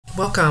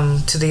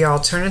Welcome to the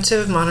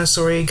Alternative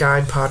Montessori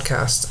Guide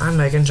podcast. I'm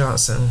Megan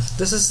Johnson.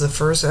 This is the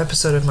first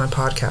episode of my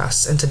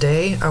podcast, and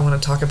today I want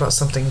to talk about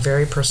something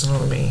very personal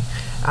to me,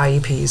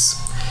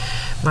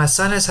 IEPs. My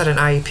son has had an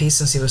IEP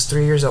since he was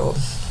 3 years old.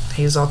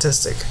 He is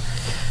autistic.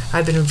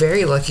 I've been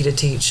very lucky to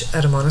teach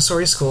at a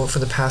Montessori school for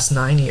the past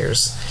 9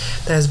 years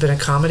that has been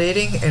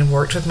accommodating and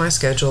worked with my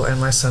schedule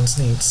and my son's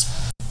needs.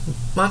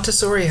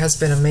 Montessori has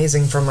been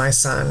amazing for my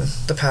son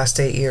the past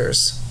 8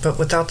 years, but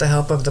without the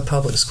help of the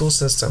public school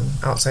system,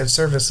 outside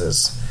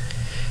services,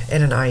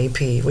 and an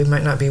IEP, we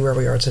might not be where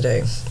we are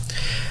today.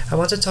 I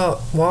want to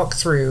walk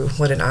through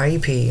what an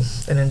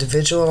IEP, an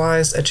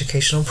individualized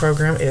educational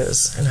program,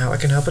 is and how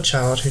it can help a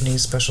child who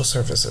needs special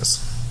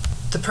services.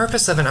 The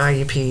purpose of an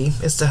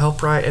IEP is to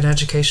help write an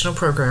educational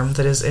program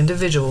that is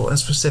individual and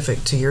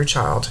specific to your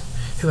child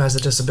who has a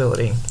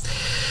disability.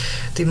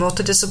 The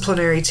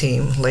multidisciplinary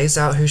team lays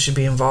out who should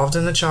be involved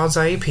in the child's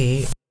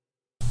IEP.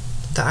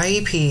 The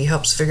IEP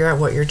helps figure out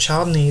what your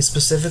child needs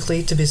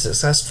specifically to be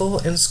successful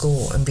in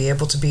school and be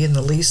able to be in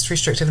the least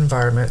restrictive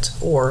environment,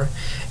 or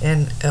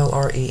an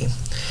LRE.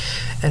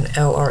 An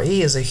LRE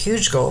is a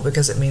huge goal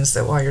because it means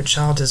that while your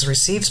child has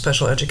received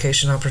special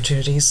education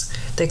opportunities,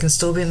 they can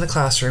still be in the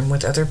classroom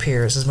with other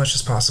peers as much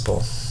as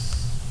possible.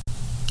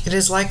 It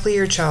is likely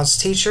your child's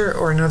teacher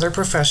or another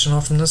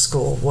professional from the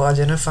school will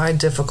identify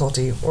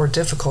difficulty or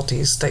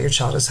difficulties that your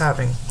child is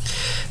having.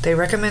 They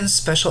recommend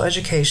special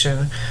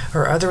education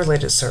or other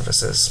related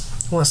services.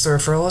 Once the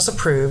referral is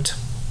approved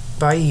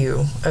by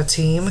you, a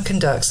team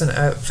conducts an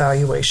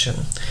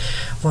evaluation.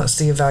 Once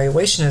the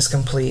evaluation is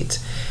complete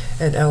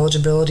and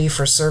eligibility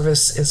for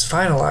service is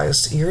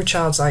finalized, your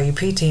child's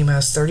IEP team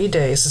has 30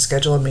 days to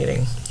schedule a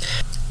meeting.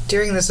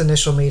 During this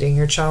initial meeting,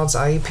 your child's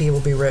IEP will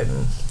be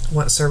written.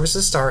 Once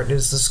services start, it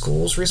is the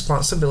school's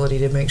responsibility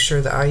to make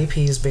sure the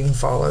IEP is being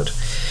followed.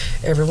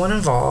 Everyone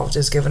involved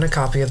is given a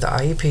copy of the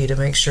IEP to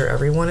make sure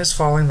everyone is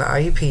following the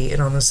IEP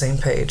and on the same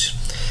page.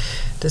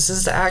 This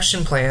is the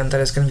action plan that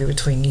is going to be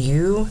between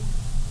you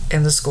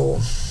and the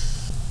school.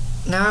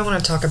 Now I want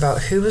to talk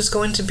about who is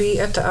going to be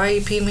at the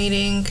IEP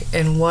meeting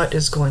and what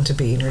is going to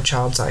be in your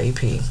child's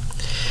IEP.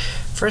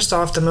 First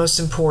off, the most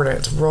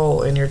important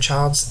role in your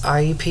child's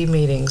IEP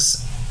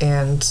meetings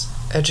and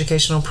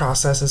educational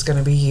process is going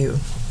to be you,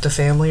 the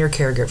family or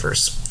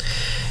caregivers.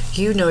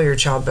 You know your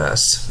child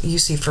best. You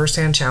see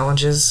firsthand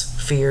challenges,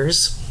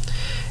 fears,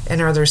 and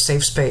are their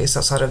safe space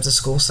outside of the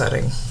school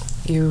setting.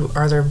 You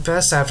are their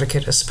best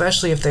advocate,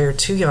 especially if they are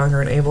too young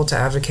or unable to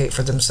advocate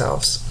for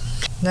themselves.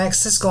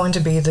 Next is going to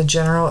be the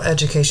general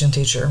education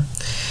teacher.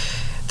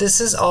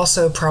 This is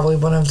also probably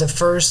one of the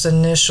first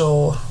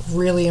initial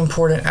really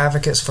important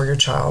advocates for your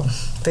child.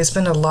 They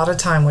spend a lot of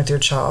time with your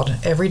child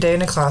every day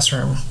in a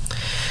classroom.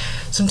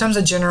 Sometimes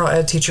a general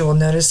ed teacher will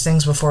notice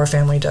things before a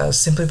family does,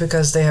 simply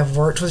because they have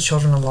worked with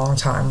children a long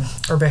time,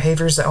 or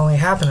behaviors that only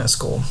happen at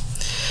school.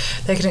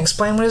 They can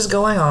explain what is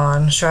going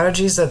on,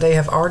 strategies that they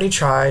have already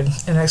tried,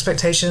 and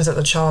expectations that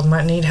the child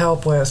might need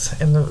help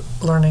with in the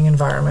learning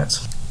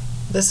environment.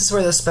 This is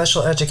where the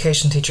special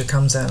education teacher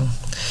comes in.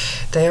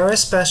 They are a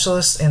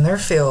specialist in their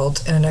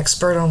field and an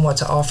expert on what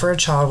to offer a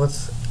child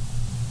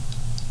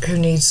who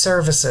needs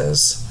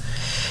services.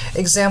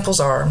 Examples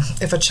are,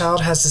 if a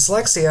child has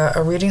dyslexia,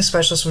 a reading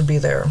specialist would be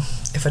there.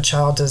 If a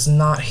child does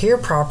not hear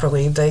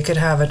properly, they could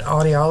have an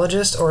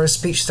audiologist or a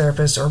speech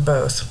therapist or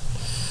both.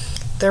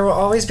 There will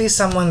always be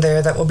someone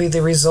there that will be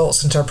the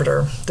results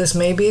interpreter. This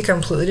may be a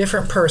completely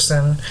different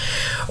person,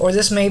 or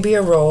this may be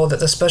a role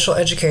that the special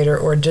educator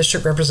or a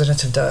district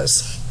representative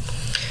does.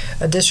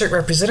 A district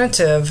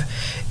representative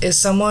is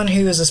someone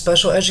who is a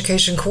special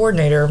education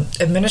coordinator,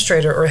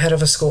 administrator, or head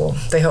of a school.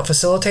 They help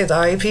facilitate the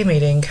IEP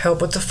meeting,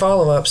 help with the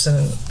follow-ups,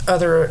 and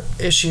other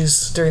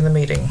issues during the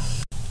meeting.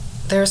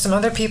 There are some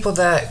other people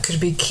that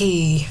could be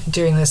key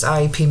during this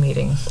IEP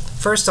meeting.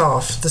 First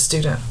off, the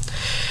student.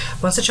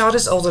 Once a child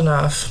is old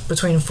enough,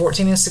 between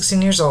 14 and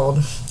 16 years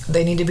old,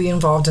 they need to be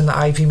involved in the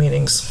IEP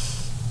meetings.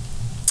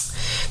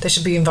 They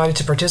should be invited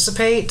to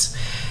participate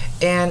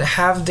and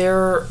have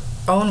their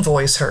own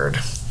voice heard.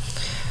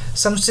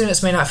 Some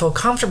students may not feel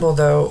comfortable,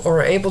 though, or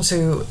are able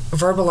to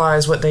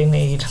verbalize what they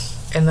need,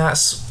 and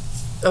that's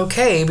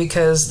okay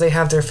because they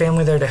have their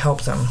family there to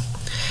help them.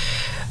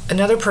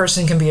 Another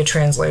person can be a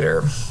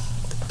translator.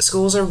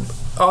 Schools are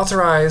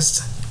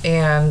authorized,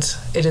 and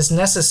it is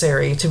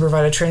necessary to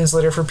provide a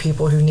translator for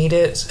people who need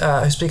it,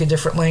 who speak a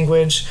different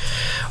language,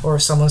 or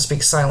if someone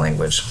speaks sign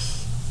language.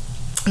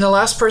 And the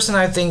last person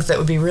I think that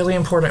would be really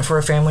important for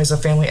a family is a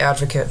family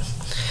advocate.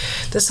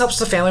 This helps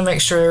the family make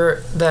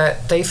sure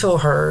that they feel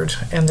heard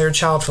and their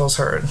child feels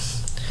heard.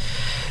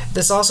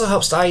 This also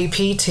helps the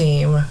IEP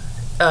team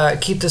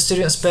keep the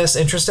student's best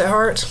interest at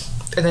heart,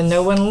 and then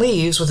no one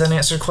leaves with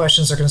unanswered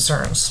questions or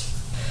concerns.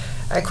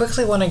 I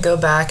quickly want to go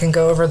back and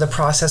go over the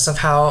process of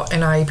how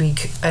an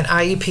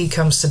IEP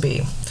comes to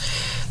be.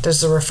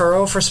 There's the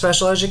referral for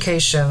special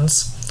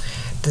educations,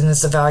 then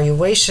there's the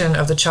evaluation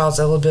of the child's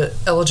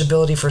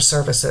eligibility for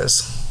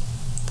services.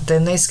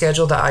 Then they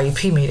schedule the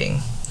IEP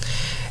meeting,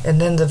 and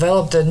then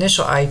develop the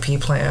initial IEP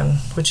plan,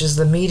 which is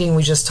the meeting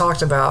we just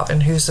talked about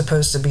and who's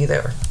supposed to be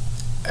there.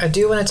 I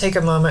do want to take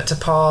a moment to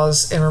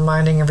pause in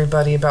reminding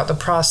everybody about the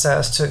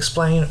process to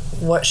explain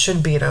what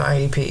should be in an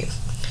IEP.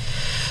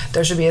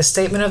 There should be a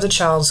statement of the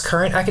child's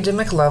current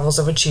academic levels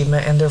of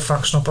achievement and their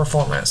functional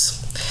performance.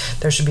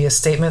 There should be a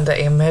statement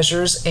that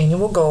measures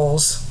annual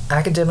goals,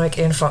 academic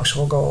and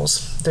functional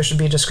goals. There should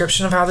be a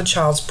description of how the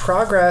child's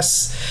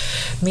progress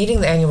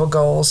meeting the annual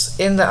goals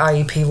in the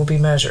IEP will be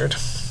measured.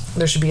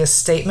 There should be a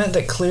statement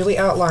that clearly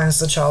outlines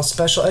the child's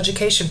special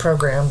education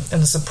program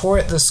and the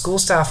support the school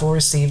staff will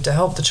receive to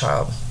help the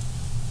child.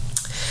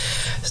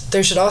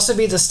 There should also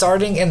be the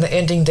starting and the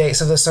ending dates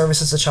of the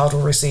services the child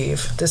will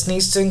receive. This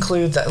needs to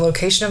include the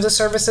location of the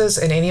services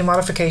and any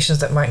modifications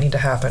that might need to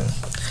happen.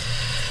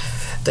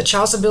 The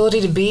child's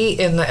ability to be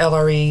in the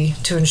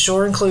LRE to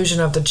ensure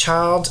inclusion of the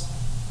child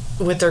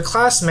with their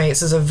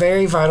classmates is a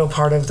very vital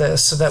part of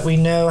this so that we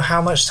know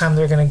how much time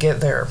they're going to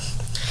get there.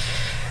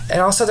 And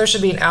also there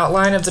should be an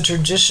outline of the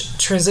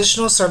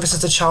transitional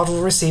services the child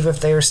will receive if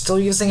they are still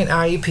using an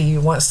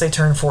IEP once they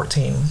turn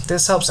 14.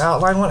 This helps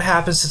outline what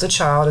happens to the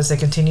child as they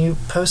continue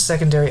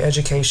post-secondary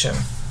education.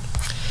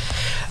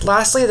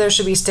 Lastly, there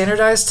should be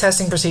standardized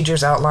testing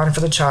procedures outlined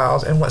for the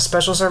child and what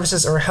special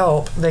services or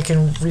help they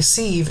can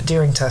receive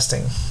during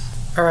testing.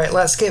 All right,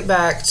 let's get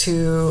back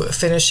to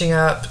finishing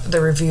up the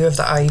review of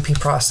the IEP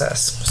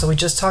process. So we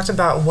just talked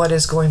about what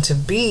is going to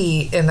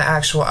be in the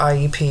actual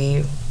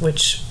IEP,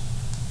 which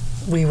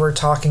we were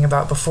talking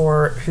about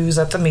before, who's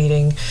at the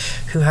meeting,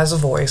 who has a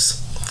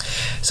voice.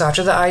 So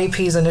after the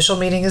IEP's initial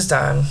meeting is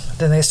done,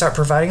 then they start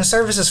providing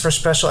services for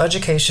special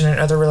education and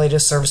other related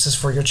services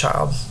for your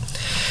child.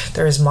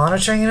 There is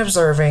monitoring and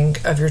observing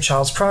of your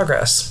child's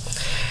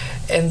progress.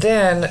 And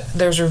then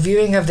there's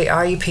reviewing of the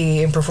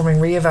IEP and performing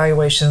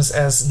reevaluations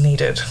as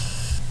needed.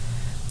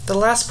 The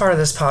last part of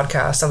this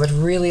podcast, I would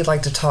really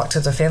like to talk to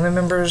the family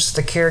members,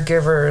 the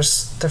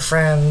caregivers, the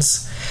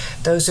friends,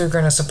 those who are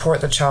going to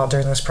support the child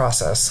during this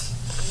process.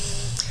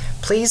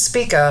 Please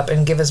speak up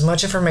and give as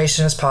much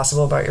information as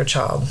possible about your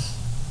child.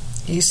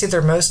 You see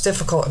their most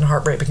difficult and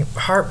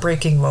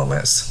heartbreaking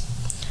moments.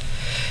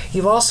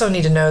 You also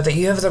need to know that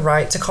you have the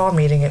right to call a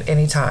meeting at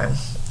any time.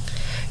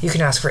 You can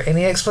ask for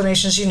any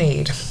explanations you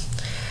need.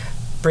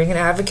 Bring an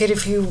advocate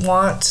if you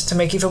want to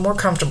make you feel more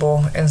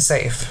comfortable and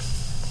safe.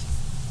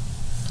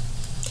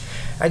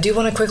 I do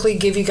want to quickly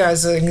give you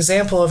guys an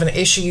example of an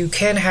issue you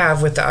can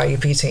have with the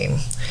IEP team.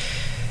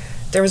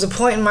 There was a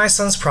point in my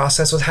son's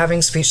process with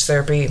having speech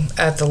therapy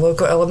at the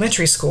local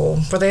elementary school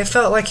where they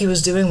felt like he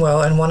was doing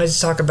well and wanted to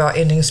talk about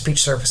ending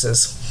speech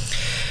services.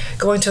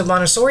 Going to a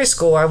Montessori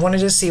school, I wanted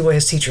to see what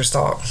his teachers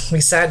thought.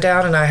 We sat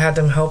down and I had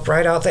them help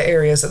write out the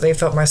areas that they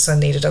felt my son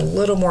needed a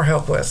little more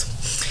help with.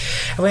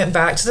 I went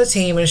back to the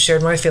team and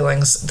shared my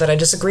feelings that I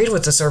disagreed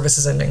with the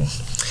services ending.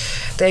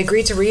 They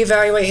agreed to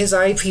reevaluate his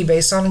IEP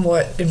based on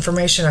what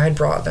information I had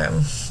brought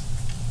them.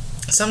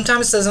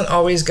 Sometimes it doesn't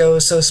always go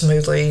so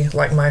smoothly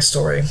like my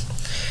story,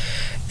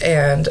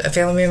 and a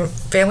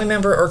family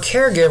member or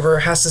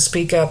caregiver has to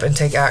speak up and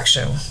take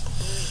action.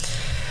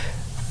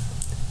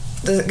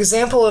 The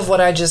example of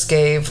what I just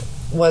gave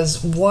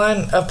was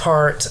a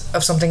part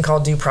of something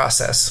called due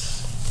process.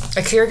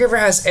 A caregiver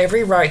has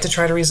every right to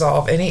try to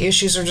resolve any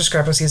issues or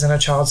discrepancies in a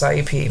child's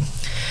IEP.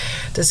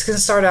 This can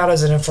start out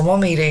as an informal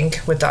meeting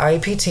with the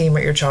IEP team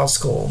at your child's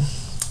school,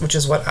 which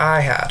is what I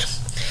had.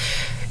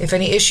 If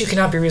any issue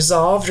cannot be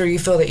resolved or you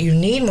feel that you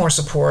need more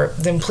support,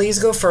 then please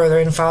go further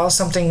and file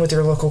something with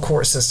your local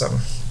court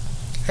system.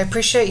 I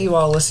appreciate you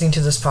all listening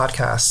to this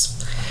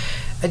podcast.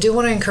 I do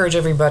want to encourage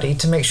everybody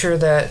to make sure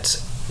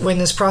that when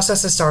this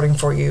process is starting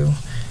for you,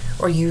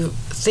 or you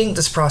think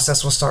this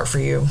process will start for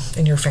you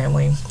and your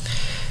family,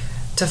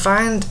 to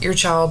find your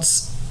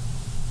child's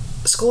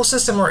school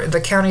system or the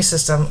county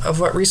system of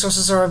what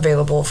resources are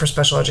available for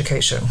special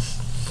education.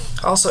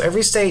 Also,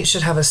 every state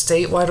should have a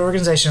statewide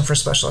organization for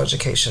special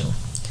education.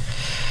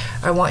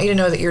 I want you to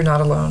know that you're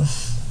not alone.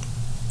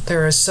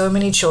 There are so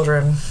many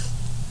children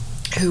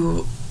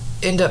who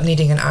end up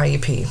needing an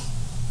IEP.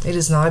 It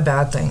is not a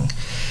bad thing.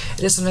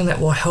 It is something that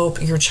will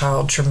help your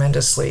child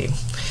tremendously.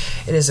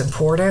 It is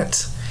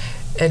important,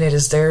 and it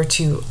is there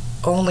to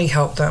only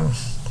help them.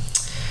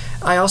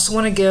 I also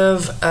want to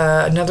give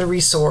another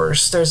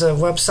resource. There's a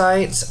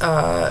website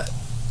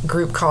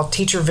group called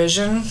Teacher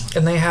Vision,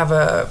 and they have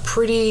a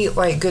pretty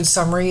good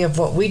summary of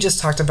what we just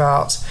talked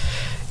about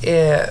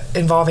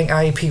involving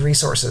IEP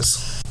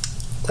resources.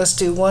 Let's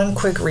do one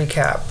quick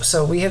recap.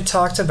 So we have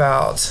talked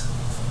about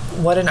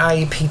what an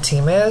IEP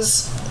team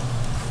is,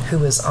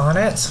 who is on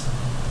it.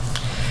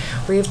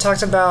 We have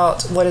talked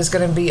about what is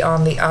going to be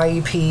on the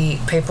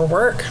IEP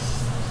paperwork,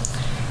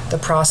 the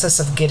process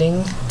of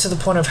getting to the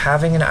point of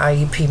having an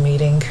IEP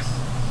meeting.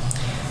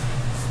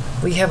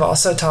 We have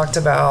also talked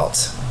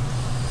about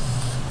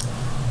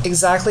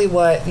exactly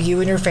what you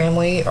and your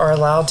family are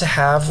allowed to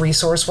have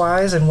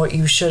resource-wise and what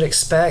you should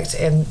expect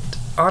and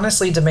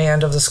honestly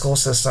demand of the school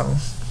system.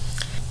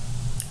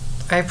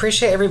 I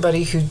appreciate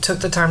everybody who took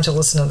the time to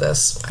listen to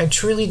this. I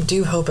truly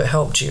do hope it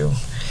helped you.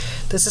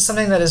 This is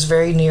something that is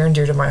very near and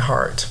dear to my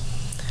heart.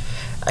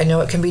 I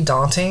know it can be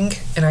daunting,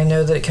 and I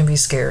know that it can be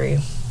scary,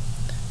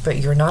 but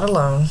you're not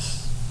alone.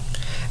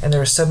 and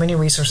there are so many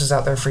resources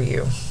out there for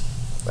you.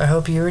 I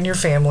hope you and your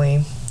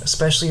family,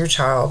 especially your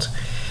child,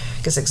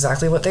 gets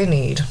exactly what they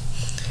need,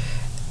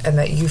 and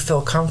that you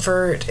feel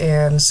comfort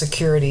and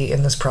security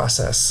in this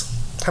process.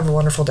 Have a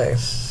wonderful day.